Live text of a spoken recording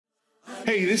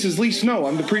Hey, this is Lee Snow.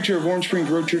 I'm the preacher of Orange Springs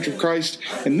Road Church of Christ,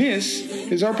 and this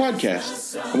is our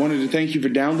podcast. I wanted to thank you for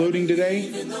downloading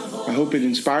today. I hope it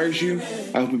inspires you.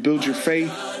 I hope it builds your faith.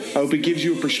 I hope it gives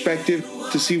you a perspective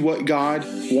to see what God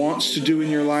wants to do in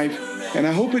your life, and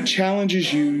I hope it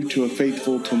challenges you to a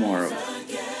faithful tomorrow.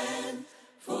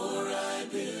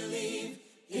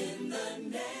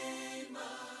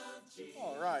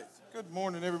 All right. Good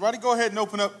morning, everybody. Go ahead and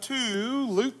open up to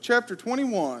Luke chapter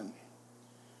 21.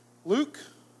 Luke,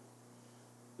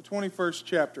 the 21st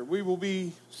chapter. We will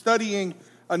be studying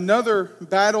another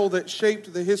battle that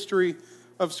shaped the history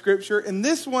of Scripture, and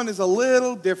this one is a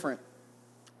little different.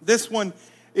 This one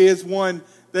is one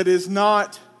that is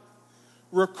not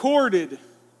recorded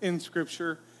in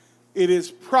Scripture. It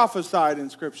is prophesied in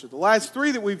Scripture. The last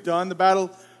three that we've done, the Battle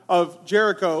of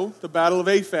Jericho, the Battle of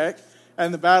Aphek,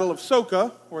 and the Battle of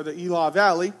Soka, or the Elah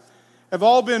Valley, have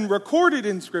all been recorded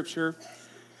in Scripture.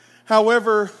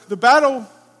 However, the battle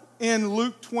in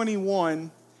Luke 21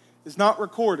 is not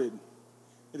recorded.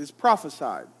 It is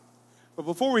prophesied. But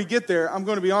before we get there, I'm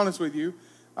going to be honest with you.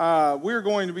 We're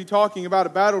going to be talking about a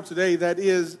battle today that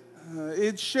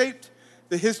it shaped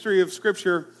the history of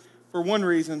Scripture for one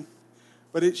reason,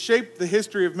 but it shaped the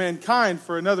history of mankind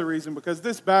for another reason, because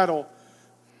this battle,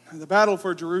 the battle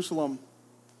for Jerusalem,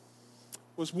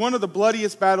 was one of the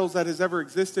bloodiest battles that has ever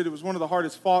existed. It was one of the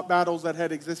hardest fought battles that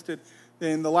had existed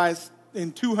in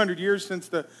 200 years since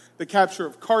the capture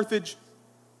of Carthage.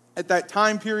 At that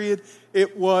time period,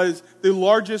 it was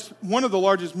one of the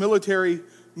largest military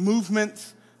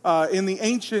movements in the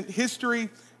ancient history.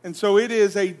 And so it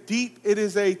is a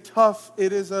tough,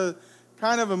 it is a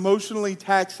kind of emotionally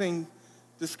taxing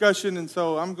discussion. And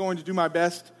so I'm going to do my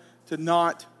best to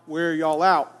not wear y'all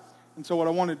out. And so what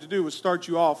I wanted to do was start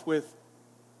you off with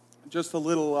just a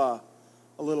little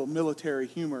military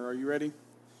humor. Are you ready?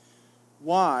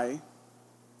 Why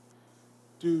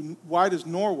does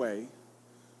Norway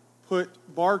put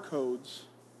barcodes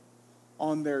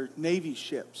on their Navy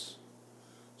ships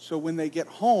so when they get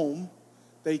home,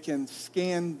 they can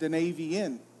scan the Navy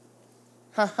in?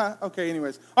 Okay,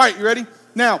 anyways. All right, you ready?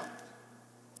 Now,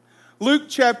 Luke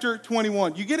chapter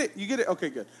 21. You get it? You get it? Okay,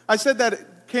 good. I said that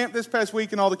at camp this past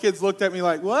week, and all the kids looked at me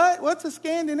like, what? What's a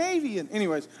Scandinavian?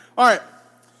 Anyways, all right.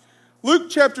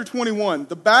 Luke chapter 21,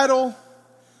 the battle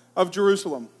of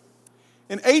Jerusalem.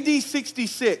 In AD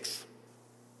 66,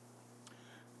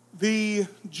 the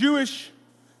Jewish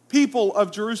people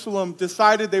of Jerusalem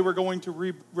decided they were going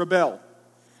to rebel.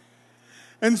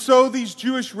 And so these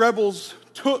Jewish rebels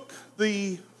took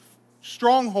the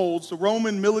strongholds, the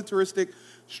Roman militaristic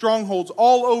strongholds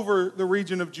all over the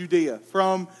region of Judea,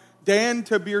 from Dan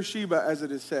to Beersheba, as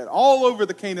it is said, all over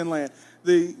the Canaan land.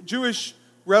 The Jewish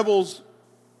rebels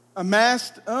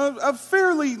amassed a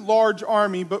fairly large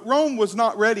army, but Rome was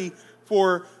not ready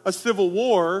for a civil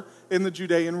war in the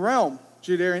Judean realm,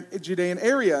 Judean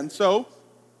area. And so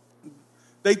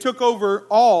they took over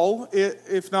all,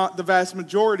 if not the vast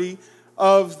majority,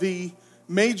 of the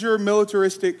major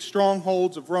militaristic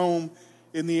strongholds of Rome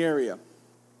in the area.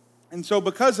 And so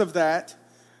because of that,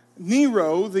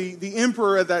 Nero, the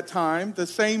emperor at that time, the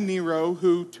same Nero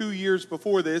who 2 years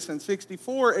before this, in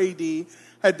 64 AD,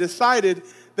 had decided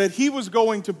that he was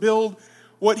going to build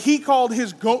what he called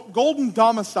his golden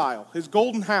domicile, his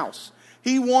golden house.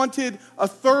 He wanted a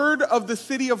third of the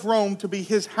city of Rome to be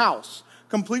his house,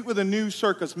 complete with a new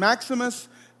Circus Maximus,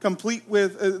 complete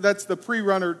with, that's the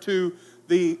pre-runner to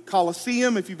the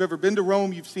Colosseum. If you've ever been to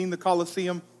Rome, you've seen the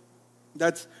Colosseum.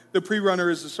 That's the pre-runner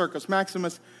is the Circus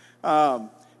Maximus.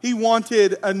 He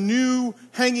wanted a new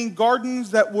hanging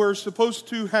gardens that were supposed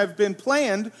to have been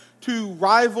planned to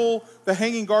rival the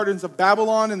hanging gardens of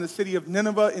Babylon and the city of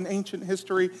Nineveh in ancient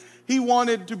history. He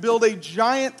wanted to build a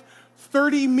giant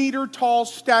 30-meter tall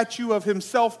statue of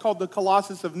himself called the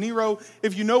Colossus of Nero.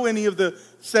 If you know any of the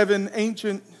seven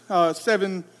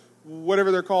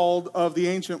whatever they're called, of the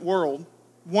ancient world,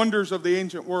 wonders of the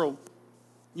ancient world,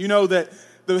 you know that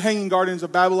the hanging gardens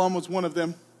of Babylon was one of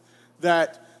them,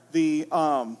 that the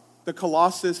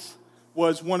Colossus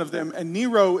was one of them, and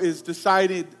Nero is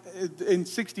decided in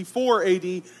 64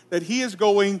 AD that he is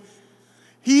going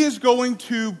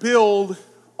to build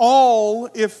all,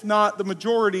 if not the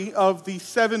majority, of the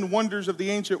seven wonders of the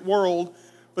ancient world,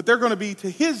 but they're going to be to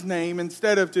his name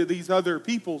instead of to these other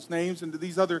people's names and to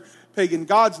these other pagan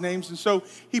gods' names. And so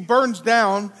he burns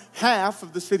down half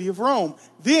of the city of Rome.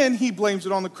 Then he blames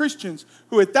it on the Christians,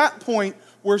 who at that point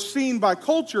were seen by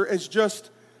culture as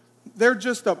they're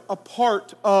just a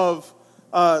part of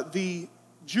the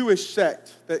Jewish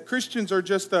sect, that Christians are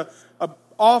just a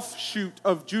offshoot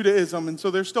of Judaism, and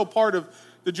so they're still part of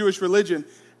the Jewish religion.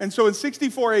 And so in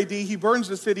 64 AD, he burns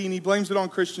the city and he blames it on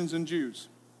Christians and Jews.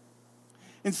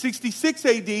 In 66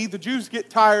 AD, the Jews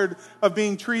get tired of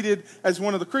being treated as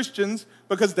one of the Christians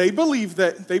because they believe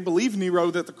Nero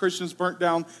that the Christians burnt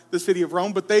down the city of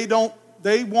Rome, but they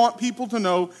want people to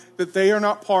know that they are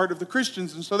not part of the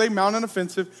Christians. And so they mount an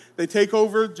offensive. They take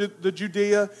over the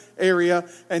Judea area,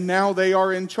 and now they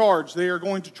are in charge. They are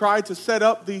going to try to set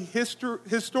up the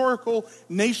historical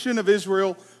nation of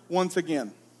Israel once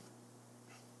again.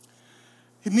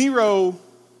 Nero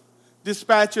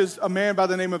dispatches a man by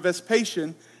the name of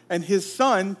Vespasian and his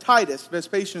son Titus,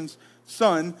 Vespasian's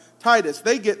son Titus.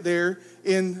 They get there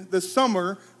in the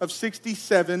summer of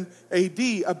 67 AD,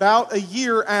 about a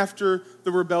year after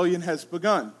the rebellion has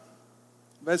begun.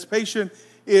 Vespasian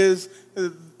is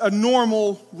a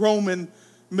normal Roman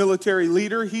military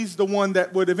leader. He's the one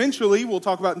that would eventually, we'll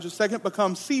talk about in just a second,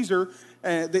 become Caesar,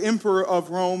 the emperor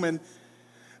of Rome. And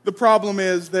the problem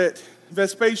is that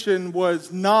Vespasian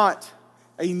was not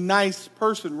a nice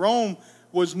person. Rome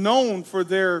was known for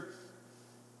their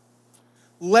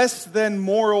less than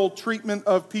moral treatment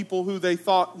of people who they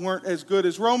thought weren't as good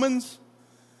as Romans.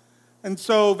 And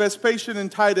so Vespasian and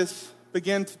Titus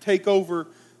began to take over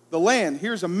the land.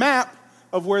 Here's a map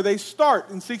of where they start.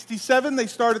 In 67, they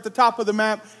start at the top of the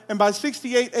map, and by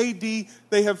 68 AD,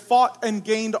 they have fought and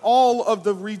gained all of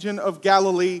the region of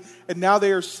Galilee, and now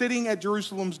they are sitting at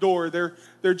Jerusalem's door.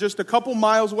 They're just a couple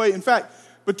miles away. In fact,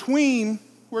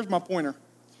 where's my pointer?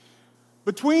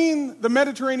 Between the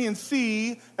Mediterranean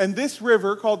Sea and this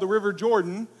river called the River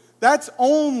Jordan, that's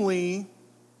only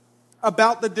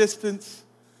about the distance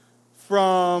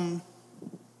from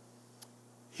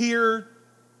here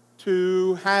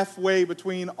to halfway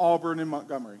between Auburn and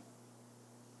Montgomery.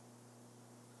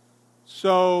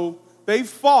 So they've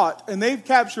fought and they've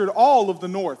captured all of the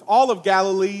north, all of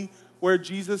Galilee, where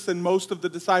Jesus and most of the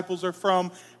disciples are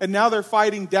from, and now they're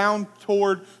fighting down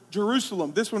toward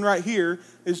Jerusalem. This one right here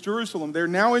is Jerusalem. They're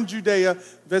now in Judea.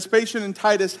 Vespasian and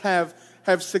Titus have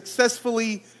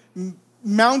successfully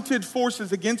mounted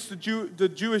forces against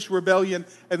the Jewish rebellion,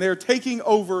 and they're taking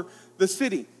over the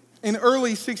city. In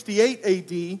early 68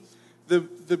 AD,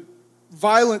 the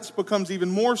violence becomes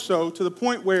even more so, to the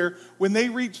point where when they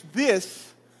reach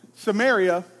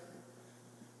Samaria,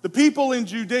 the people in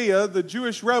Judea, the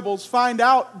Jewish rebels, find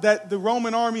out that the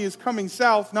Roman army is coming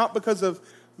south, not because of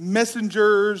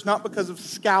messengers, not because of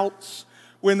scouts.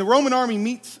 When the Roman army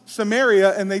meets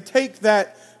Samaria and they take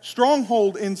that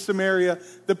stronghold in Samaria,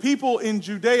 the people in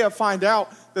Judea find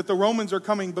out that the Romans are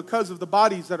coming because of the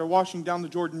bodies that are washing down the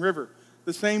Jordan River,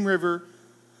 the same river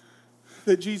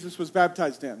that Jesus was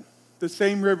baptized in, the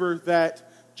same river that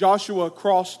Joshua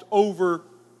crossed over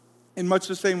in much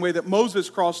the same way that Moses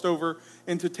crossed over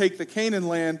and to take the Canaan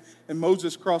land, and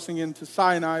Moses crossing into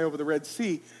Sinai over the Red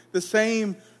Sea. The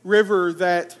same river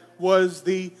that was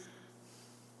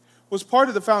part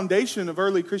of the foundation of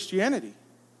early Christianity.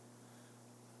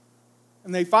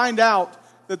 And they find out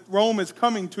that Rome is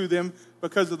coming to them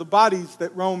because of the bodies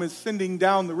that Rome is sending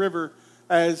down the river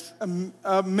as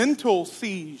a mental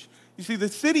siege. You see, the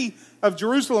city of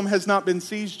Jerusalem has not been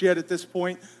sieged yet at this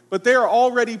point, but they are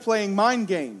already playing mind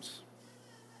games.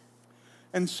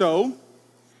 And so,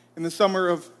 in the summer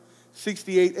of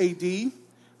 68 AD,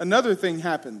 another thing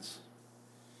happens.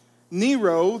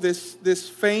 Nero, this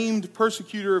famed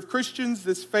persecutor of Christians,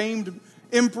 this famed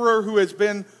emperor who has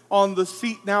been on the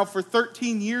seat now for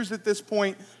 13 years at this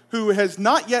point, who has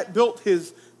not yet built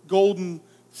his golden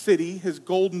city, his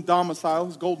golden domicile,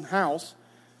 his golden house,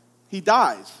 he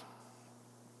dies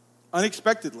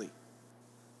unexpectedly.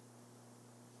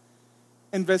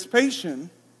 And Vespasian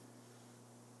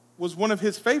was one of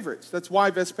his favorites. That's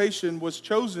why Vespasian was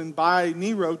chosen by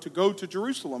Nero to go to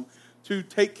Jerusalem to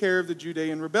take care of the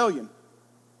Judean rebellion.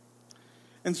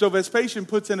 And so Vespasian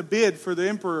puts in a bid for the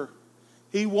emperor.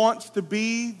 He wants to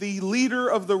be the leader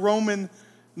of the Roman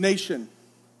nation.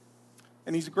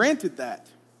 And he's granted that.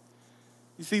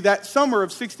 You see, that summer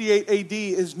of 68 AD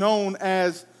is known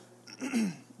as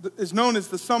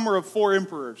the summer of 4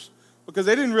 emperors, because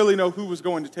they didn't really know who was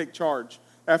going to take charge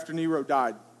after Nero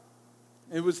died.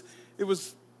 It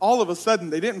was all of a sudden.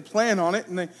 They didn't plan on it,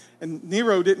 and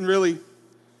Nero didn't really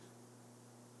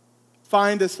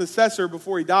find a successor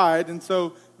before he died, and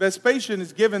so Vespasian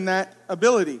is given that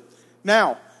ability.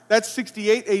 Now, that's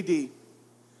 68 AD. He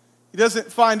doesn't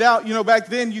find out, back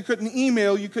then you couldn't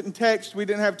email, you couldn't text, we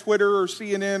didn't have Twitter or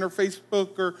CNN or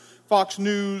Facebook or Fox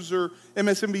News or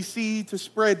MSNBC to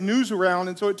spread news around,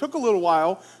 and so it took a little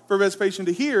while for Vespasian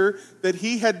to hear that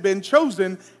he had been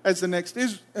chosen as the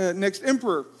next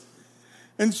emperor.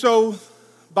 And so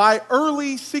by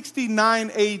early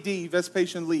 69 AD,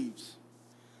 Vespasian leaves.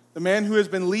 The man who has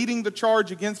been leading the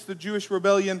charge against the Jewish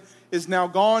rebellion is now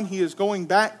gone. He is going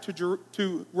back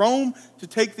to Rome to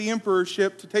take the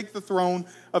emperorship, to take the throne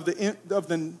of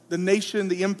the nation,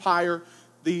 the empire,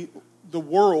 the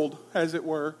world, as it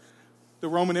were, the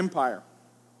Roman Empire,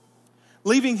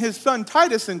 leaving his son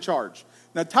Titus in charge.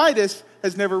 Now, Titus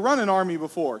has never run an army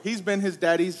before. He's been his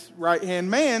daddy's right-hand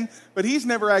man, but he's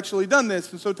never actually done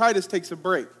this, and so Titus takes a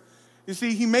break. You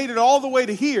see, he made it all the way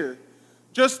to here,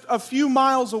 just a few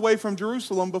miles away from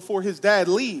Jerusalem before his dad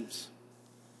leaves.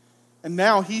 And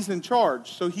now he's in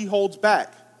charge, so he holds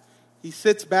back. He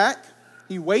sits back,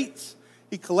 he waits,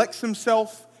 he collects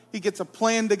himself, he gets a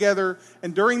plan together,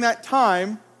 and during that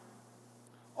time,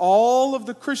 all of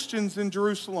the Christians in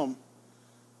Jerusalem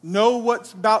know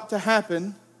what's about to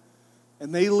happen,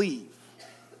 and they leave.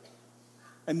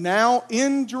 And now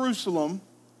in Jerusalem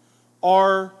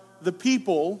are the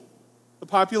people, the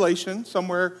population,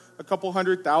 somewhere a couple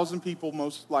 100,000 people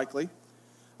most likely,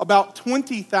 about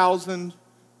 20,000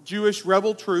 Jewish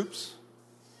rebel troops,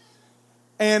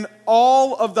 and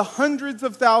all of the hundreds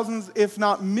of thousands, if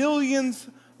not millions,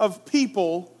 of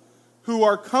people who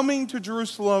are coming to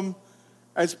Jerusalem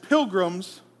as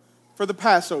pilgrims for the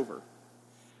Passover.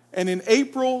 And in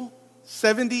April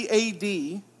 70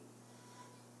 A.D.,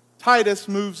 Titus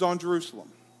moves on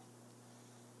Jerusalem.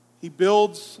 He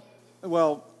builds,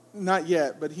 well, not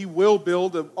yet, but he will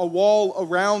build a wall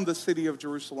around the city of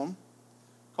Jerusalem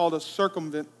called a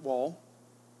circumvent wall.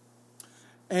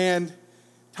 And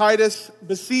Titus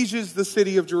besieges the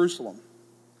city of Jerusalem.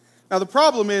 Now the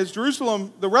problem is,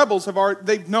 Jerusalem, the rebels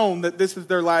they've known that this is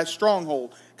their last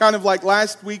stronghold. Kind of like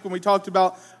last week when we talked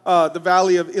about the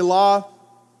valley of Elah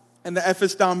and the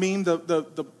Ephes Damim,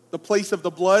 the place of the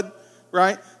blood,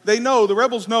 right? The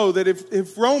rebels know that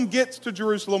if Rome gets to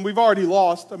Jerusalem, we've already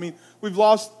lost. I mean, we've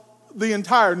lost the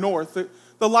entire north.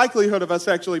 The likelihood of us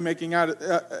actually making out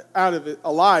of it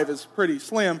alive is pretty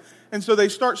slim. And so they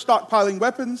start stockpiling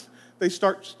weapons. They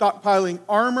start stockpiling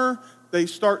armor. They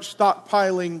start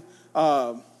stockpiling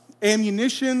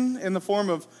ammunition in the form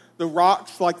of the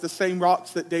rocks, like the same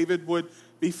rocks that David would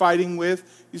be fighting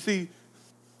with. You see,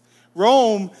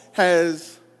 Rome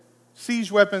has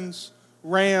siege weapons,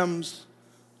 rams,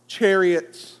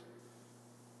 chariots,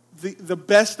 the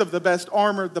best of the best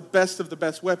armor, the best of the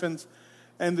best weapons.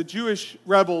 And the Jewish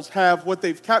rebels have what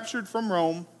they've captured from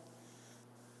Rome,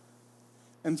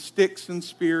 and sticks and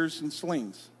spears and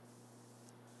slings.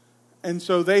 And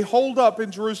so they hold up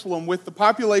in Jerusalem with the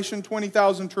population,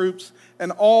 20,000 troops,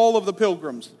 and all of the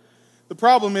pilgrims. The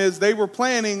problem is they were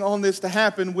planning on this to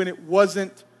happen when it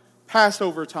wasn't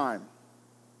Passover time.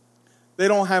 They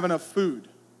don't have enough food.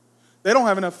 They don't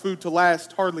have enough food to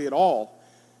last hardly at all.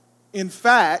 In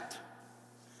fact,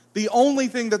 the only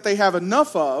thing that they have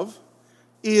enough of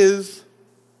is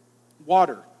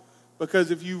water.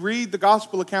 Because if you read the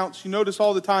gospel accounts, you notice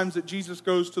all the times that Jesus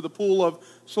goes to the pool of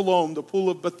Siloam, the pool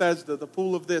of Bethesda, the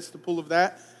pool of this, the pool of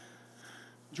that.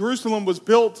 Jerusalem was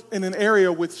built in an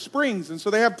area with springs, and so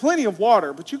they have plenty of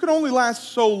water, but you can only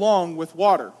last so long with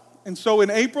water. And so in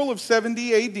April of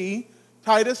 70 A.D.,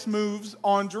 Titus moves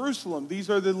on Jerusalem. These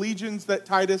are the legions that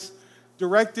Titus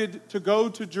directed to go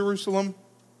to Jerusalem.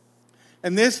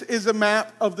 And this is a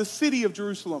map of the city of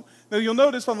Jerusalem. Now you'll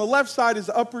notice on the left side is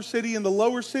the upper city and the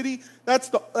lower city. That's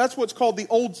what's called the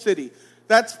old city.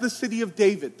 That's the city of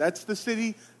David. That's the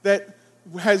city that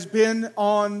has been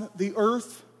on the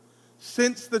earth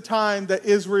since the time that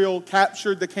Israel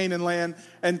captured the Canaan land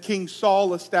and King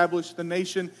Saul established the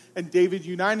nation and David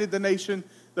united the nation.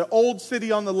 The old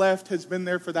city on the left has been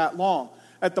there for that long.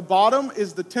 At the bottom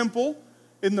is the temple.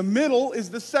 In the middle is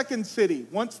the second city.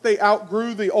 Once they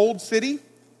outgrew the old city,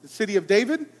 the city of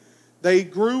David, they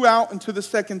grew out into the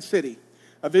second city.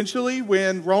 Eventually,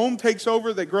 when Rome takes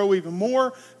over, they grow even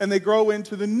more, and they grow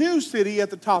into the new city at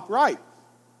the top right.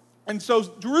 And so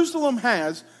Jerusalem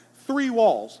has 3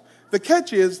 walls. The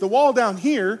catch is, the wall down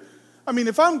here, I mean,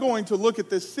 if I'm going to look at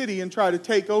this city and try to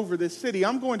take over this city,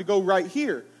 I'm going to go right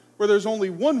here, where there's only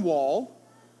one wall.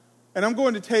 And I'm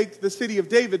going to take the city of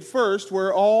David first,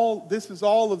 where this is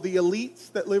all of the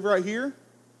elites that live right here.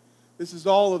 This is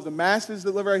all of the masses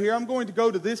that live right here. I'm going to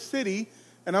go to this city,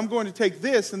 and I'm going to take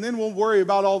this, and then we'll worry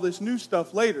about all this new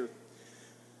stuff later.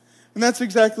 And that's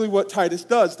exactly what Titus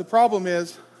does. The problem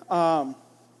is,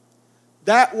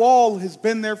 that wall has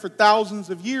been there for thousands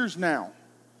of years now.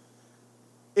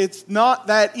 It's not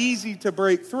that easy to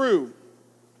break through.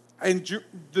 And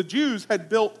the Jews had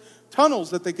built tunnels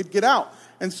that they could get out.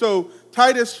 And so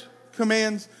Titus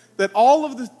commands that all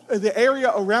of the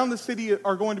area around the city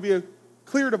are going to be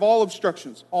cleared of all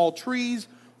obstructions, all trees,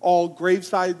 all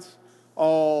gravesites,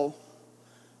 all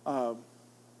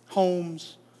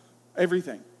homes,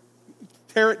 everything.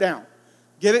 tear it down.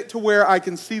 Get it to where I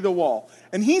can see the wall.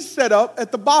 And he's set up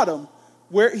at the bottom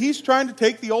where he's trying to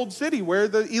take the old city where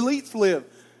the elites live.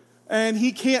 And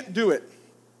he can't do it.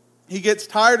 He gets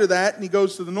tired of that and he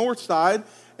goes to the north side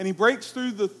and he breaks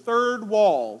through the third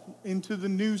wall into the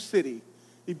new city.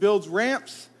 He builds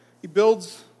ramps. He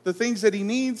builds the things that he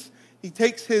needs. He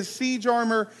takes his siege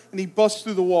armor and he busts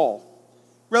through the wall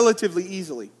relatively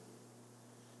easily.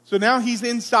 So now he's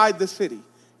inside the city.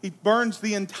 He burns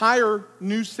the entire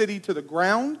new city to the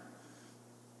ground.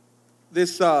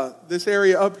 This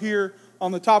area up here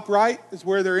on the top right is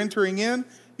where they're entering in.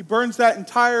 He burns that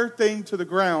entire thing to the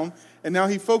ground, and now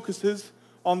he focuses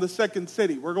on the second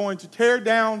city. We're going to tear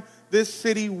down this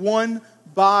city one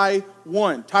by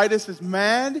one. Titus is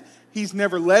mad. He's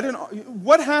never led an...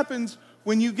 What happens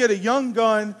when you get a young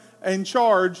gun in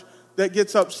charge that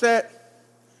gets upset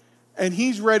and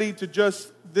he's ready to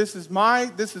just... This is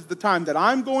the time that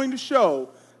I'm going to show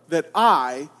that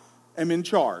I am in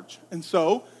charge. And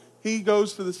so he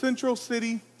goes to the central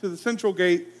city, to the central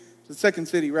gate, to the second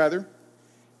city rather.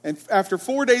 And after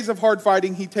 4 days of hard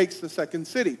fighting, he takes the second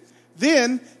city.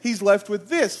 Then he's left with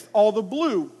this, all the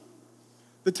blue.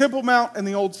 The Temple Mount and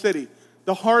the Old City.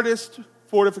 The hardest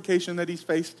fortification that he's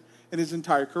faced in his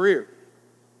entire career.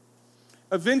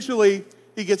 Eventually,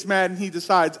 he gets mad and he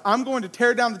decides, I'm going to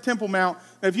tear down the Temple Mount.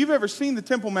 Now, if you've ever seen the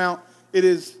Temple Mount, it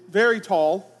is very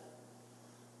tall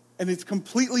and it's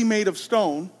completely made of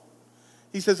stone.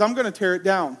 He says, I'm going to tear it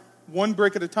down one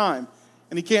brick at a time.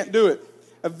 And he can't do it.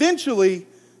 Eventually,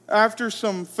 after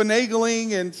some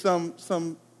finagling and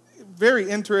some very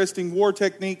interesting war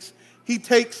techniques, he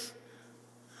takes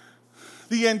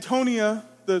the Antonia,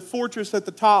 the fortress at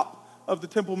the top of the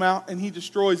Temple Mount, and he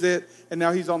destroys it, and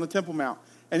now he's on the Temple Mount.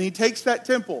 And he takes that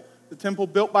temple, the temple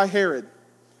built by Herod,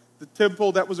 the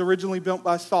temple that was originally built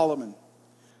by Solomon,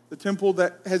 the temple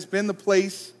that has been the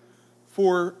place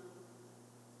for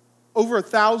over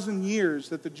 1,000 years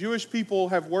that the Jewish people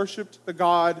have worshipped the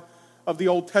God of the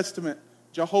Old Testament,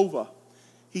 Jehovah.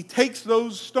 He takes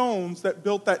those stones that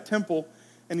built that temple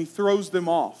and he throws them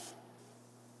off.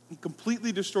 He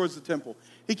completely destroys the temple.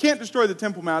 He can't destroy the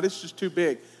Temple Mount, it's just too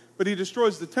big. But he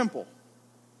destroys the temple.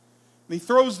 And he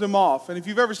throws them off. And if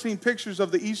you've ever seen pictures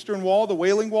of the Eastern Wall, the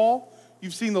Wailing Wall,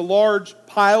 you've seen the large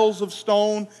piles of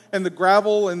stone and the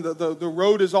gravel and the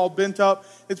road is all bent up.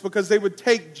 It's because they would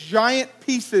take giant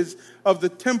pieces of the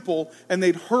temple and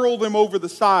they'd hurl them over the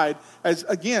side as,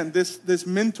 again, this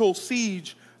mental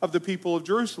siege of the people of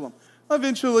Jerusalem.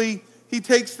 Eventually, he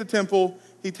takes the temple,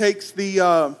 he takes the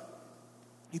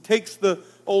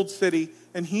old city,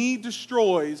 and he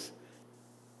destroys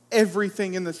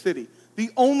everything in the city. The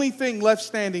only thing left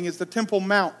standing is the Temple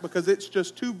Mount because it's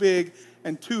just too big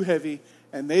and too heavy,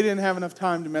 and they didn't have enough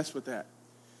time to mess with that.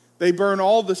 They burn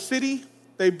all the city.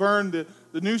 They burn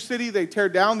the new city. They tear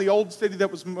down the old city that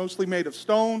was mostly made of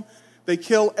stone. They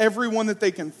kill everyone that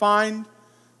they can find.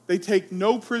 They take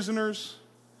no prisoners.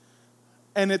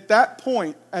 And at that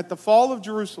point, at the fall of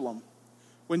Jerusalem,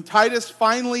 when Titus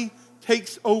finally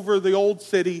takes over the old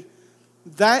city,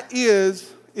 that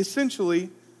is essentially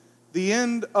the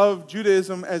end of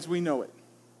Judaism as we know it.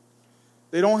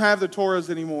 They don't have the Torahs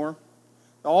anymore.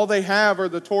 All they have are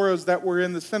the Torahs that were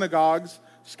in the synagogues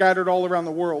scattered all around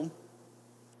the world.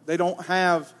 They don't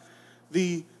have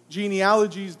the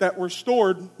genealogies that were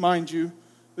stored, mind you.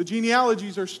 The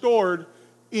genealogies are stored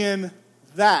in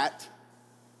that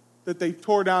they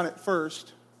tore down at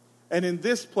first. And in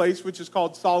this place, which is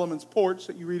called Solomon's Porch,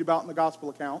 that you read about in the gospel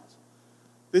accounts.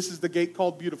 This is the gate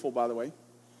called Beautiful, by the way.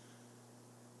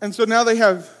 And so now they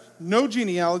have no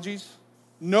genealogies,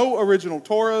 no original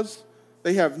Torahs.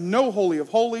 They have no Holy of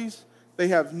Holies. They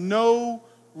have no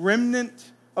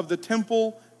remnant of the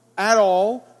temple at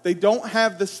all. They don't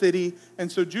have the city.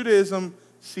 And so Judaism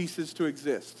ceases to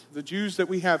exist. The Jews that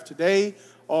we have today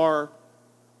are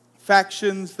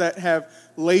factions that have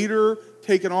later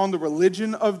taken on the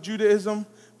religion of Judaism.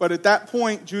 But at that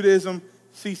point, Judaism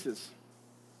ceases.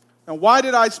 Now, why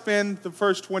did I spend the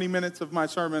first 20 minutes of my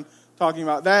sermon talking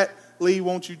about that? Lee,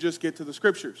 won't you just get to the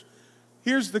scriptures?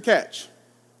 Here's the catch.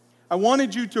 I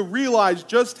wanted you to realize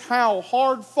just how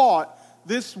hard fought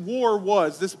this war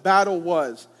was, this battle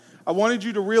was. I wanted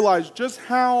you to realize just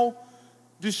how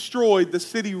destroyed the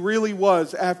city really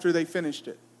was after they finished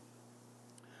it.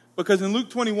 Because in Luke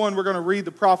 21, we're going to read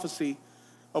the prophecy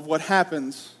of what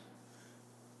happens.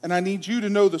 And I need you to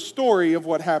know the story of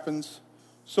what happens.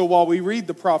 So while we read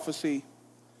the prophecy,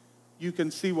 you can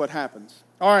see what happens.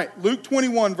 All right, Luke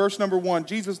 21, verse number 1.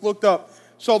 Jesus looked up,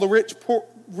 saw the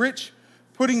rich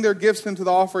putting their gifts into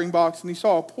the offering box, and he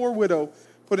saw a poor widow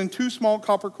put in 2 small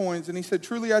copper coins. And he said,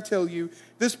 truly I tell you,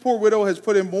 this poor widow has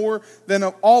put in more than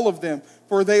all of them.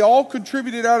 For they all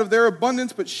contributed out of their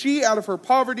abundance, but she out of her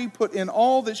poverty put in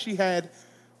all that she had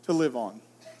to live on.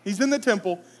 He's in the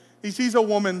temple. He sees a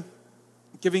woman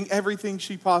giving everything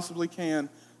she possibly can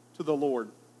to the Lord.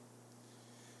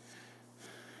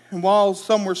 And while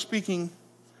some were speaking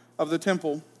of the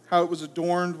temple, how it was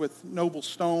adorned with noble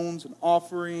stones and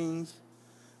offerings,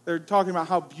 they're talking about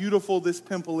how beautiful this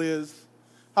temple is,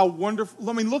 how wonderful.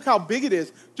 I mean, look how big it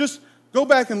is. Just go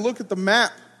back and look at the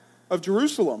map of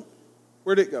Jerusalem.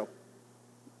 Where'd it go?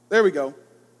 There we go.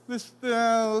 Let's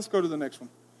go to the next one.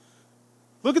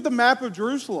 Look at the map of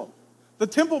Jerusalem. The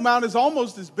Temple Mount is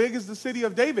almost as big as the city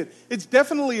of David. It's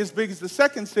definitely as big as the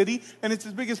second city, and it's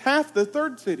as big as half the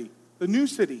third city, the new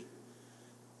city.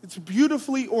 It's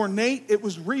beautifully ornate. It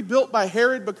was rebuilt by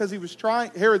Herod because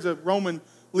Herod's a Roman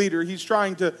leader. He's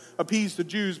trying to appease the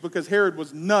Jews because Herod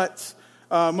was nuts.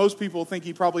 Most people think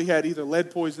he probably had either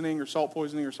lead poisoning or salt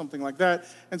poisoning or something like that.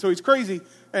 And so he's crazy,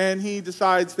 and he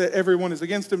decides that everyone is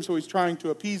against him, so he's trying to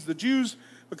appease the Jews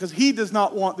because he does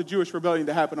not want the Jewish rebellion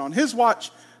to happen on his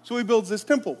watch. So he builds this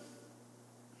temple.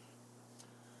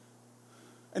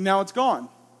 And now it's gone.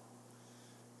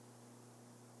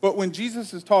 But when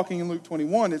Jesus is talking in Luke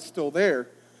 21, it's still there.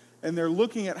 And they're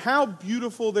looking at how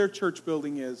beautiful their church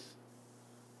building is.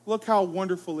 Look how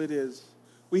wonderful it is.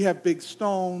 We have big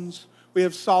stones. We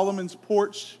have Solomon's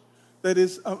porch that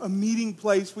is a meeting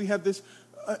place. We have this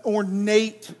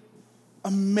ornate,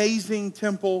 amazing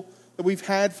temple that we've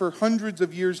had for hundreds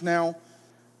of years now.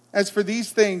 As for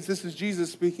these things, this is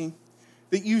Jesus speaking,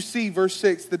 that you see, verse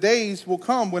 6, the days will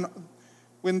come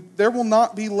when there will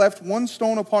not be left one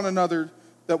stone upon another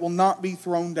that will not be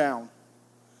thrown down.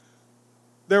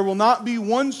 There will not be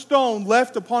one stone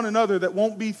left upon another that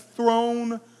won't be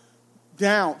thrown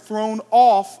down, thrown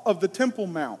off of the Temple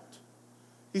Mount.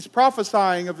 He's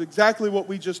prophesying of exactly what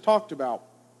we just talked about.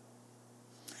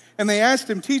 And they asked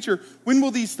him, Teacher, when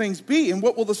will these things be? And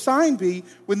what will the sign be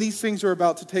when these things are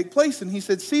about to take place? And he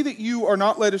said, see that you are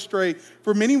not led astray,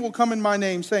 for many will come in my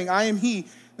name, saying, I am he,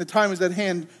 the time is at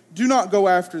hand. Do not go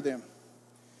after them.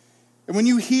 And when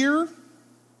you hear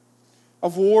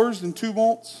of wars and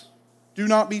tumults, do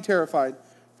not be terrified,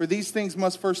 for these things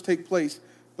must first take place,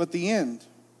 but the end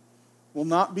will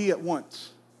not be at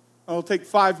once. It'll take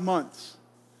 5 months.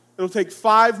 It'll take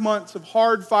 5 months of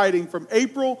hard fighting from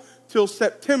April till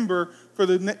September for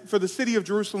the city of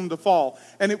Jerusalem to fall.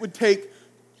 And it would take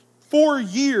 4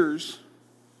 years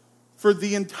for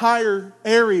the entire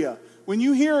area. When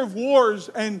you hear of wars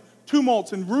and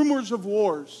tumults and rumors of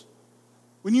wars,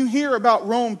 when you hear about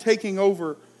Rome taking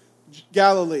over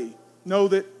Galilee, know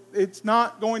that it's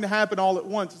not going to happen all at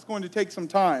once. It's going to take some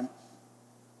time.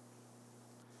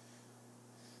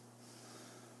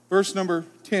 Verse number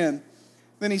 10.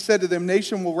 Then he said to them,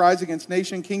 nation will rise against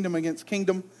nation, kingdom against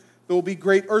kingdom. There will be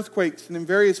great earthquakes, and in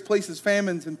various places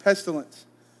famines and pestilence.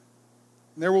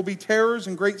 And there will be terrors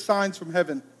and great signs from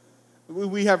heaven.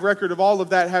 We have record of all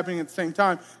of that happening at the same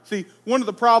time. See, one of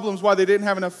the problems why they didn't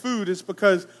have enough food is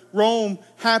because Rome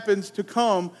happens to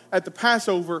come at the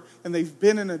Passover, and they've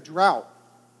been in a drought.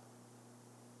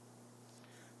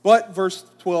 But, verse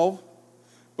 12,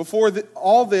 before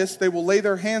all this, they will lay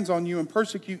their hands on you and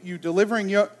persecute you, delivering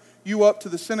you up to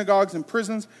the synagogues and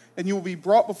prisons, and you will be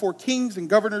brought before kings and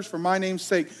governors for my name's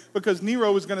sake, because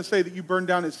Nero was going to say that you burned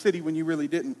down his city when you really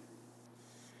didn't.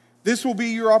 This will be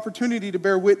your opportunity to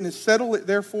bear witness. Settle it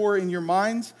therefore in your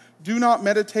minds. Do not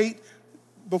meditate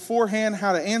beforehand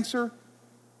how to answer,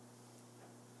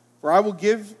 for I will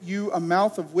give you a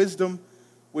mouth of wisdom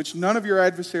which none of your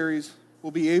adversaries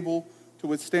will be able to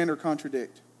withstand or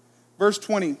contradict. Verse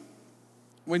 20,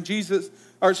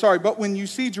 but when you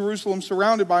see Jerusalem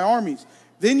surrounded by armies,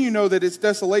 then you know that its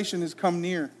desolation has come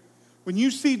near. When you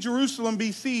see Jerusalem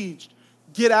besieged,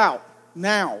 get out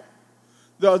now.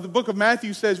 The book of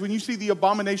Matthew says when you see the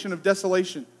abomination of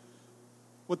desolation,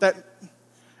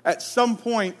 at some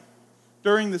point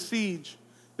during the siege,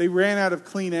 they ran out of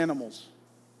clean animals.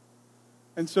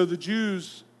 And so the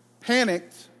Jews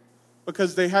panicked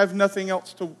because they have nothing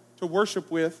else to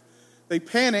worship with. They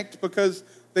panicked because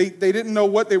they didn't know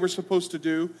what they were supposed to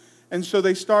do. And so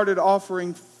they started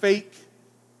offering fake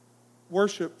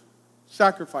worship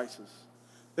sacrifices.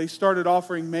 They started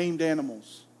offering maimed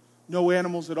animals. No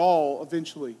animals at all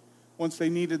eventually, once they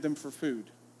needed them for food.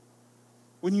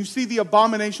 When you see the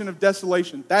abomination of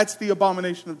desolation, that's the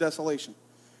abomination of desolation.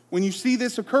 When you see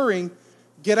this occurring,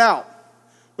 get out.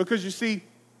 Because you see,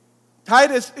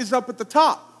 Titus is up at the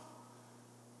top.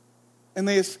 And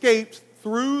they escaped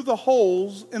through the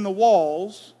holes in the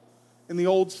walls in the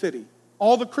old city.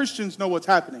 All the Christians know what's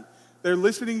happening. They're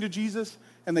listening to Jesus,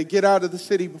 and they get out of the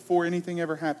city before anything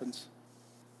ever happens.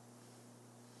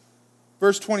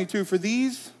 Verse 22, for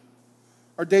these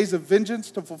are days of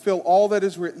vengeance to fulfill all that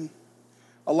is written.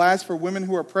 Alas, for women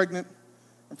who are pregnant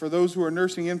and for those who are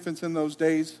nursing infants in those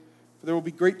days, for there will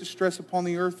be great distress upon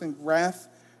the earth and wrath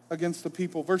against the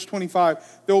people. Verse 25,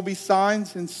 there will be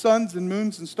signs in suns and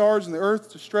moons and stars in the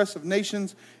earth, distress of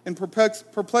nations and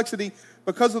perplexity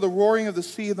because of the roaring of the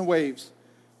sea and the waves.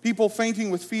 People fainting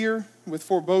with fear and with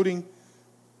foreboding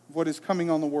of what is coming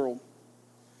on the world.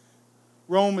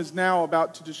 Rome is now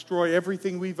about to destroy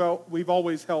everything we've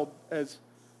always held as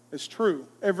true.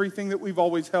 Everything that we've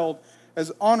always held as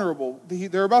honorable.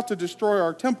 They're about to destroy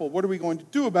our temple. What are we going to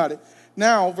do about it?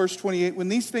 Now, verse 28, when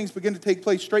these things begin to take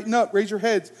place, straighten up, raise your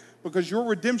heads, because your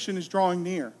redemption is drawing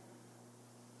near.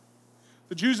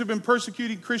 The Jews have been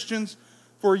persecuting Christians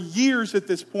for years at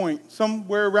this point,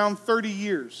 somewhere around 30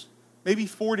 years, maybe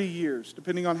 40 years,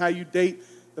 depending on how you date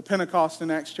the Pentecost in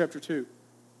Acts chapter 2.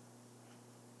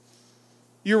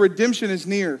 Your redemption is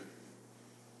near.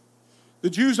 The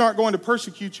Jews aren't going to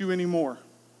persecute you anymore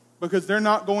because they're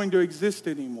not going to exist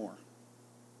anymore.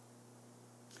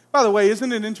 By the way,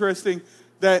 isn't it interesting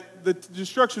that the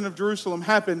destruction of Jerusalem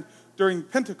happened during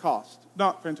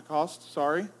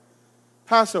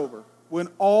Passover, when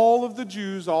all of the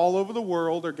Jews all over the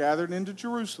world are gathered into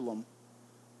Jerusalem.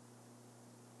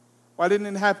 Why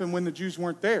didn't it happen when the Jews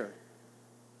weren't there?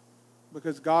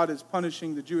 Because God is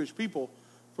punishing the Jewish people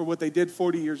for what they did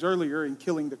 40 years earlier in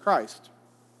killing the Christ.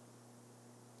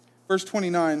 Verse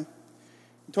 29,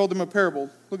 he told them a parable.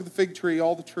 Look at the fig tree,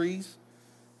 all the trees.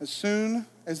 As soon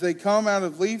as they come out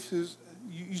of leaves,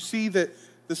 you see that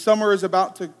the summer is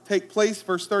about to take place.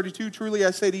 Verse 32, truly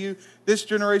I say to you, this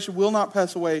generation will not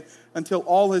pass away until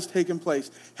all has taken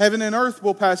place. Heaven and earth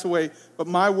will pass away, but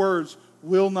my words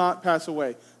will not pass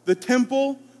away. The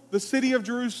temple, the city of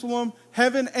Jerusalem,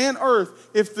 heaven and earth,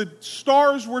 if the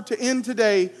stars were to end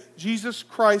today, Jesus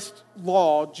Christ's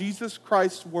law, Jesus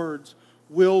Christ's words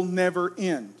will never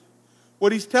end.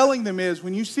 What he's telling them is,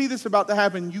 when you see this about to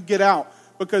happen, you get out.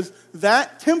 Because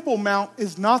that Temple Mount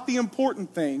is not the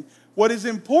important thing. What is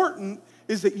important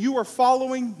is that you are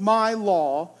following my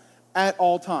law at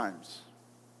all times.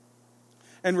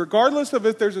 And regardless of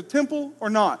if there's a temple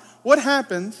or not, what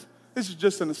happens, this is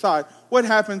just an aside, what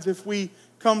happens if we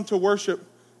come to worship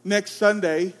next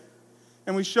Sunday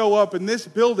and we show up and this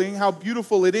building, how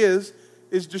beautiful it is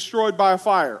destroyed by a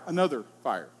fire, another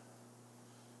fire?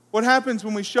 What happens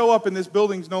when we show up and this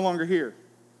building's no longer here?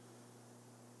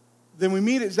 Then we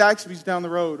meet at Zaxby's down the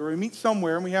road, or we meet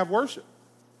somewhere and we have worship.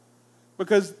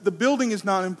 Because the building is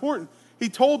not important. He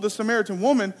told the Samaritan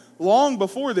woman long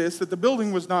before this that the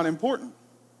building was not important.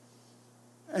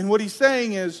 And what he's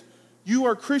saying is, you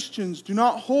are Christians. Do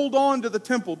not hold on to the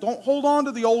temple. Don't hold on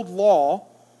to the old law.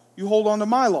 You hold on to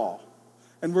my law.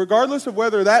 And regardless of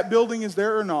whether that building is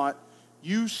there or not,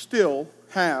 you still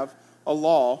have a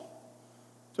law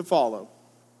to follow.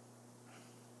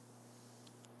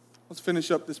 Let's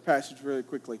finish up this passage really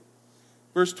quickly.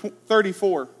 Verse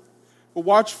 34. But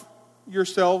watch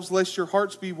yourselves, lest your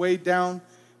hearts be weighed down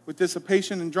with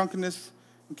dissipation and drunkenness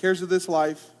and cares of this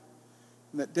life,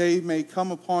 and that day may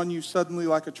come upon you suddenly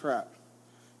like a trap.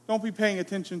 Don't be paying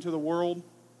attention to the world.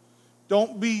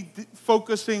 Don't be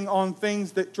focusing on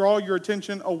things that draw your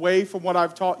attention away from what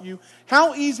I've taught you.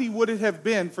 How easy would it have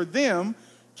been for them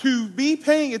to be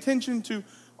paying attention to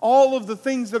all of the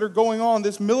things that are going on,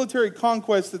 this military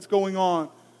conquest that's going on,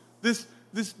 this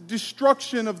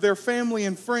destruction of their family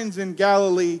and friends in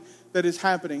Galilee that is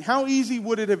happening. How easy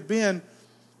would it have been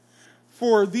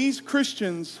for these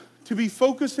Christians to be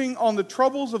focusing on the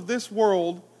troubles of this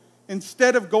world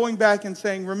instead of going back and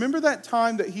saying, remember that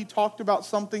time that he talked about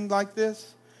something like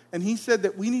this? And he said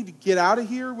that we need to get out of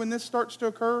here when this starts to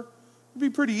occur? It'd be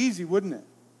pretty easy, wouldn't it?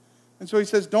 And so he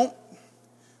says,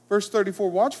 verse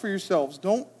 34, watch for yourselves.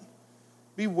 Don't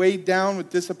be weighed down with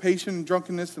dissipation and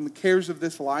drunkenness and the cares of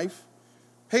this life.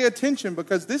 Pay attention,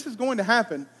 because this is going to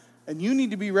happen and you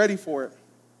need to be ready for it.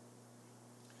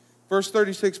 Verse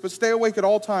 36, but stay awake at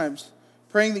all times,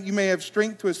 praying that you may have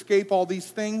strength to escape all these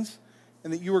things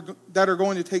and that are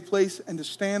going to take place and to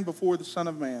stand before the Son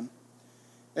of Man.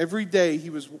 Every day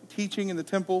he was teaching in the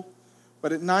temple,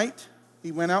 but at night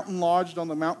he went out and lodged on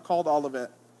the mount called Olivet.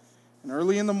 And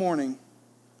early in the morning,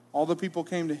 all the people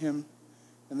came to him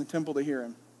in the temple to hear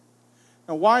him.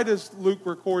 Now, why does Luke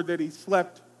record that he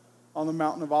slept on the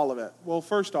mountain of Olivet? Well,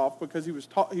 first off, because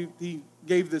he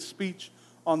gave this speech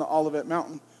on the Olivet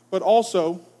mountain, but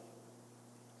also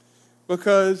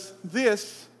because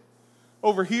this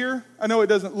over here, I know it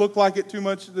doesn't look like it too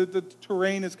much. The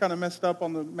terrain is kind of messed up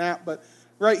on the map, but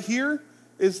right here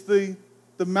is the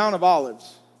Mount of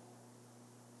Olives.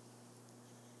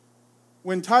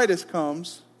 when Titus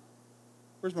comes,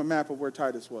 where's my map of where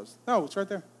Titus was? No, it's right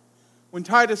there. When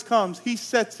Titus comes, he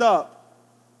sets up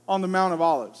on the Mount of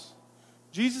Olives.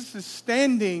 Jesus is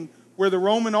standing where the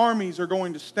Roman armies are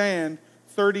going to stand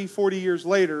 30, 40 years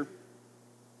later,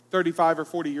 35 or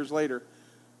 40 years later,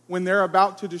 when they're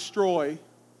about to destroy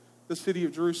the city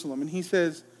of Jerusalem. And he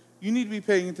says, you need to be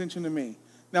paying attention to me.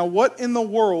 Now, what in the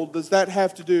world does that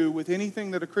have to do with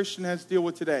anything that a Christian has to deal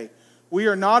with today? We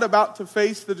are not about to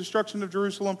face the destruction of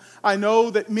Jerusalem. I know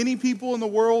that many people in the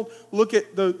world look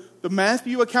at the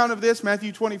Matthew account of this,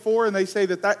 Matthew 24, and they say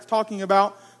that that's talking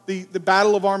about the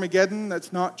Battle of Armageddon.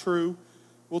 That's not true.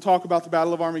 We'll talk about the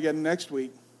Battle of Armageddon next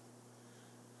week.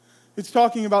 It's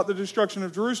talking about the destruction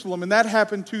of Jerusalem, and that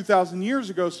happened 2,000 years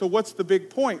ago. So what's the big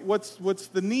point? What's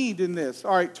the need in this?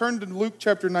 All right, turn to Luke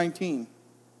chapter 19.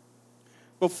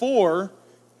 Before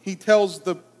he tells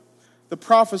the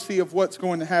prophecy of what's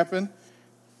going to happen,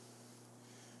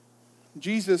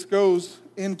 Jesus goes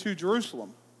into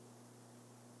Jerusalem.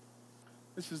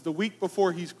 This is the week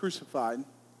before he's crucified,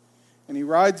 and he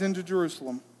rides into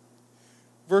Jerusalem.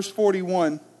 Verse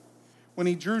 41, when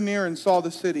he drew near and saw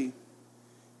the city,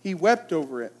 he wept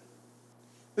over it.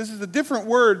 This is a different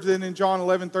word than in John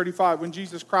 11:35, when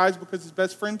Jesus cries because his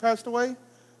best friend passed away.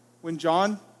 When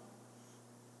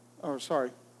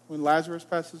Lazarus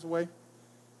passes away.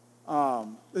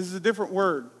 This is a different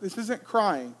word. This isn't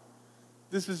crying.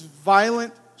 This is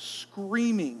violent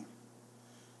screaming.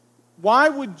 Why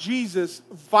would Jesus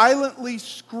violently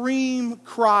scream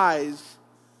cries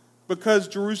because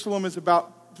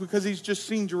he's just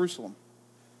seen Jerusalem?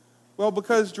 Well,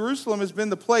 because Jerusalem has been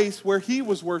the place where he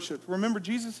was worshipped. Remember,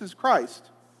 Jesus is Christ.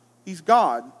 He's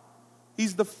God.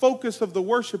 He's the focus of the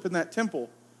worship in that temple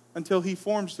until he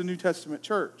forms the New Testament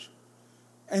church.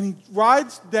 And he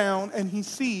rides down and he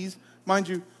sees, mind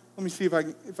you, let me see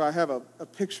if I have a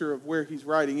picture of where he's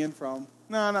riding in from.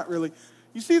 No, not really.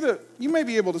 You may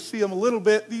be able to see them a little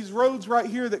bit. These roads right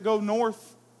here that go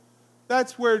north,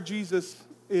 that's where Jesus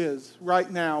is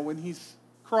right now when he's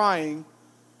crying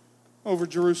over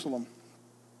Jerusalem.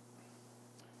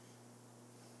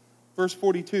 Verse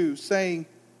 42, saying,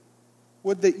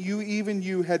 would that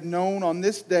you had known on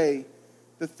this day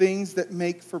the things that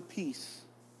make for peace.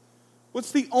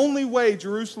 What's the only way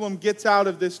Jerusalem gets out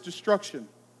of this destruction?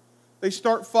 They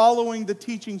start following the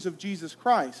teachings of Jesus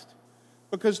Christ.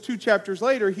 Because 2 chapters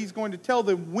later, he's going to tell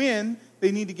them when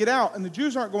they need to get out. And the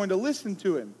Jews aren't going to listen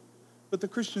to him, but the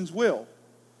Christians will.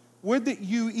 Would that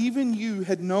you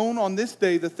had known on this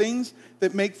day the things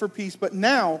that make for peace, but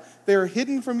now they are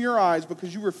hidden from your eyes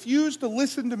because you refuse to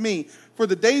listen to me. For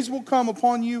the days will come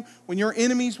upon you when your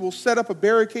enemies will set up a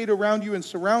barricade around you and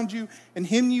surround you and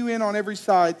hem you in on every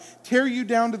side, tear you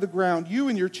down to the ground, you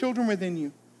and your children within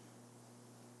you.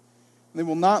 And they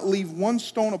will not leave one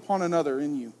stone upon another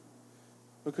in you,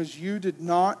 because you did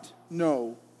not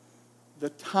know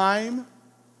the time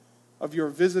of your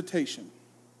visitation.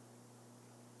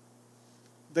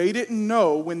 They didn't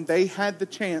know when they had the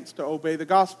chance to obey the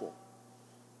gospel.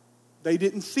 They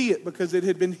didn't see it because it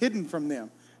had been hidden from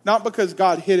them. Not because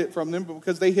God hid it from them, but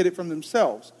because they hid it from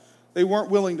themselves. They weren't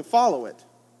willing to follow it.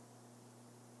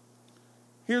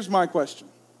 Here's my question.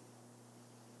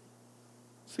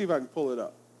 See if I can pull it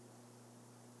up.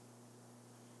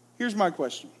 Here's my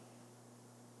question.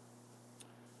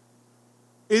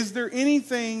 Is there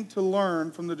anything to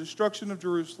learn from the destruction of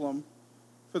Jerusalem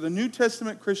for the New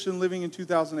Testament Christian living in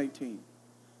 2018?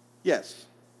 Yes.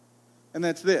 And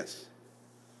that's this.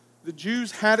 The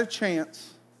Jews had a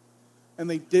chance and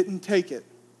they didn't take it.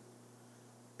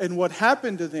 And what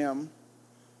happened to them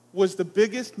was the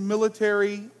biggest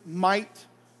military might,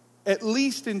 at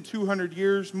least in 200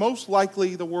 years, most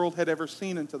likely the world had ever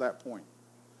seen until that point.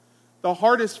 The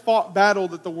hardest fought battle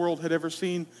that the world had ever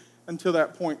seen until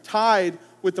that point, tied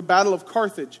with the Battle of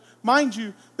Carthage. Mind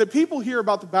you, that people hear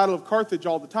about the Battle of Carthage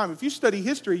all the time. If you study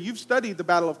history, you've studied the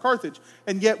Battle of Carthage.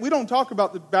 And yet we don't talk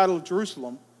about the Battle of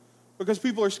Jerusalem because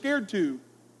people are scared to.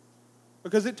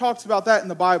 Because it talks about that in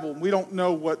the Bible, and we don't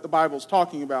know what the Bible's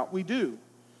talking about. We do.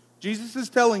 Jesus is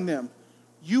telling them,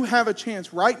 you have a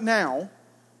chance right now.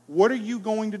 What are you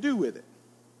going to do with it?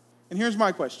 And here's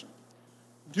my question.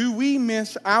 Do we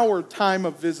miss our time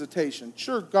of visitation?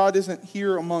 Sure, God isn't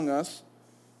here among us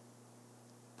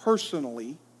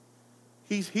personally.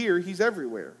 He's here, he's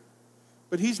everywhere.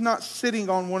 But he's not sitting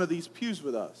on one of these pews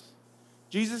with us.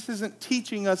 Jesus isn't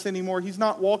teaching us anymore. He's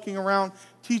not walking around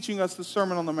teaching us the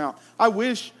Sermon on the Mount. I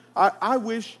wish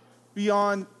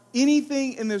beyond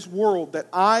anything in this world that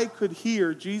I could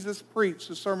hear Jesus preach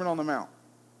the Sermon on the Mount.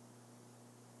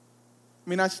 I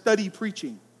mean, I study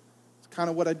preaching. It's kind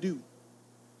of what I do.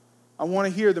 I want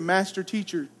to hear the master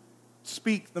teacher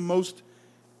speak the most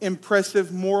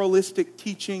impressive moralistic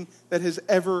teaching that has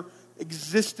ever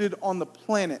existed on the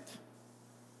planet.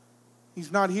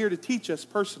 He's not here to teach us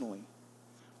personally.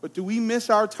 But do we miss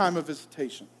our time of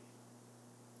visitation?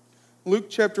 Luke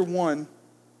chapter 1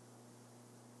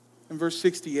 and verse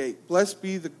 68. Blessed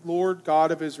be the Lord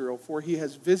God of Israel, for he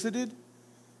has visited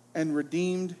and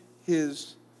redeemed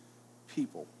his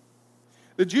people.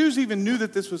 The Jews even knew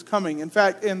that this was coming. In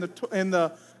fact, in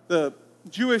the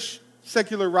Jewish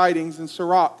secular writings in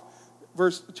Sirach,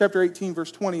 chapter 18,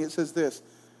 verse 20, it says this: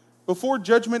 before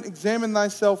judgment examine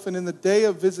thyself, and in the day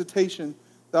of visitation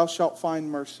thou shalt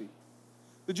find mercy.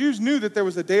 The Jews knew that there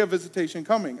was a day of visitation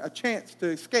coming, a chance to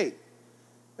escape.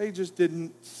 They just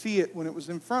didn't see it when it was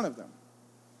in front of them.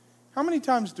 How many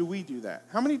times do we do that?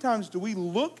 How many times do we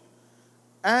look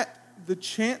at the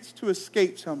chance to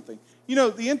escape something? You know,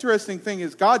 the interesting thing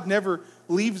is God never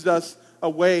leaves us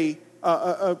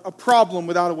a problem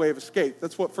without a way of escape.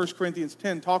 That's what 1 Corinthians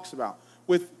 10 talks about.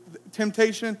 With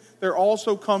temptation, there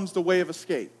also comes the way of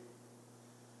escape.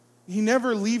 He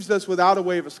never leaves us without a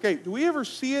way of escape. Do we ever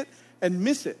see it and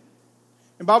miss it?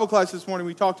 In Bible class this morning,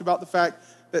 we talked about the fact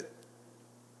that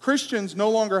Christians no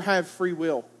longer have free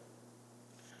will.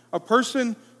 A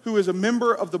person who is a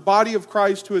member of the body of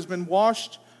Christ, who has been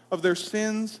washed of their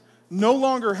sins, no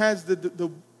longer has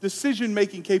the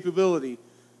decision-making capability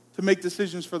to make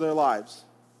decisions for their lives.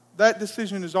 That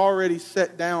decision is already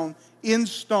set down in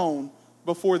stone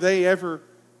before they ever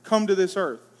come to this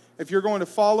earth. If you're going to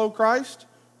follow Christ,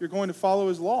 you're going to follow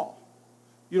his law.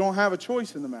 You don't have a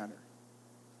choice in the matter.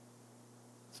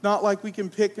 It's not like we can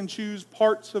pick and choose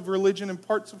parts of religion and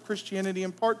parts of Christianity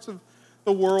and parts of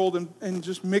the world and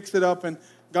just mix it up and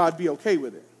God be okay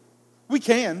with it. We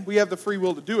can. We have the free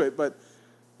will to do it, but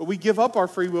we give up our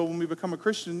free will when we become a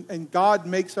Christian, and God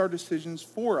makes our decisions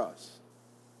for us.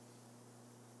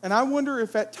 And I wonder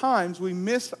if at times we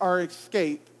miss our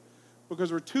escape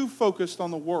because we're too focused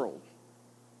on the world.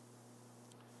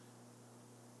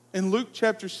 In Luke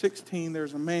chapter 16,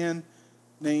 there's a man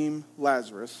named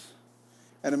Lazarus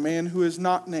and a man who is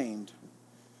not named.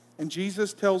 And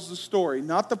Jesus tells the story,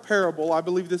 not the parable, I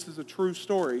believe this is a true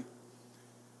story,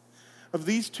 of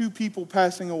these two people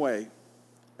passing away.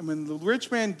 And when the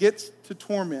rich man gets to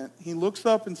torment, he looks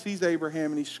up and sees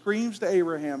Abraham, and he screams to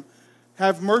Abraham,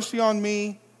 have mercy on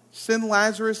me, send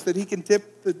Lazarus that he can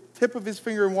dip the tip of his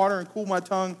finger in water and cool my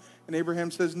tongue. And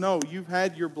Abraham says, no, you've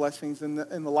had your blessings in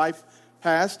the life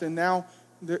past, and now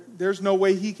there's no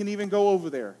way he can even go over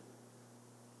there.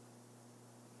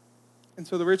 And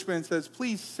so the rich man says,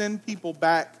 please send people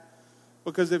back,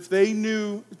 because if they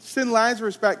knew, send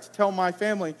Lazarus back to tell my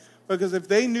family, because if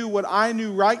they knew what I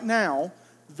knew right now,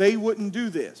 they wouldn't do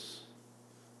this.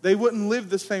 They wouldn't live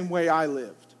the same way I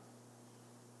lived.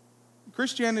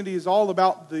 Christianity is all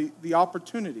about the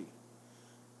opportunity.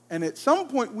 And at some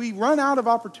point, we run out of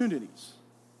opportunities.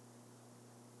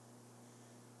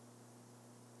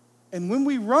 And when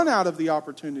we run out of the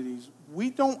opportunities, we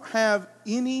don't have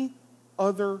any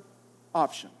other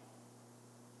option.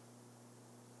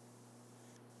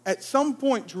 At some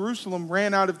point, Jerusalem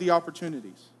ran out of the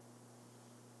opportunities.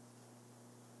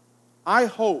 I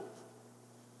hope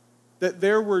that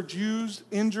there were Jews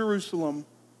in Jerusalem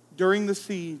during the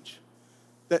siege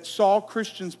that saw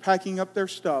Christians packing up their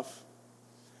stuff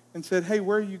and said, hey,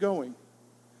 where are you going?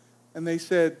 And they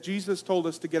said, Jesus told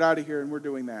us to get out of here, and we're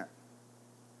doing that.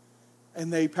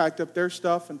 And they packed up their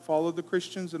stuff and followed the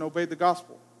Christians and obeyed the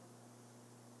gospel.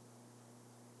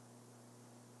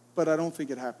 But I don't think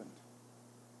it happened.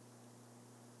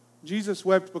 Jesus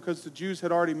wept because the Jews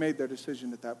had already made their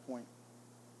decision at that point.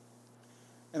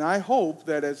 And I hope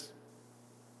that as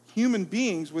human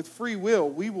beings with free will,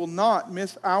 we will not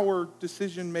miss our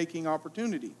decision-making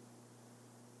opportunity.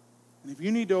 And if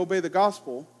you need to obey the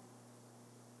gospel,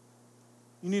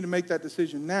 you need to make that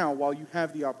decision now while you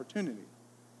have the opportunity.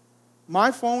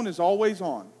 My phone is always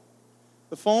on.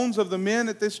 The phones of the men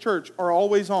at this church are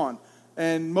always on.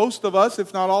 And most of us,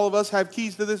 if not all of us, have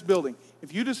keys to this building.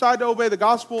 If you decide to obey the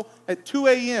gospel at 2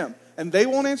 a.m. and they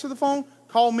won't answer the phone,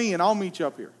 call me and I'll meet you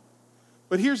up here.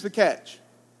 But here's the catch.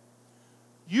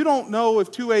 You don't know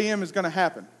if 2 a.m. is going to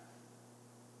happen.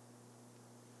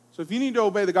 So if you need to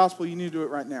obey the gospel, you need to do it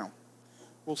right now.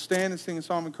 We'll stand and sing a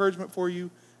psalm of encouragement for you,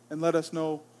 and let us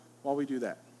know while we do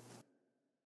that.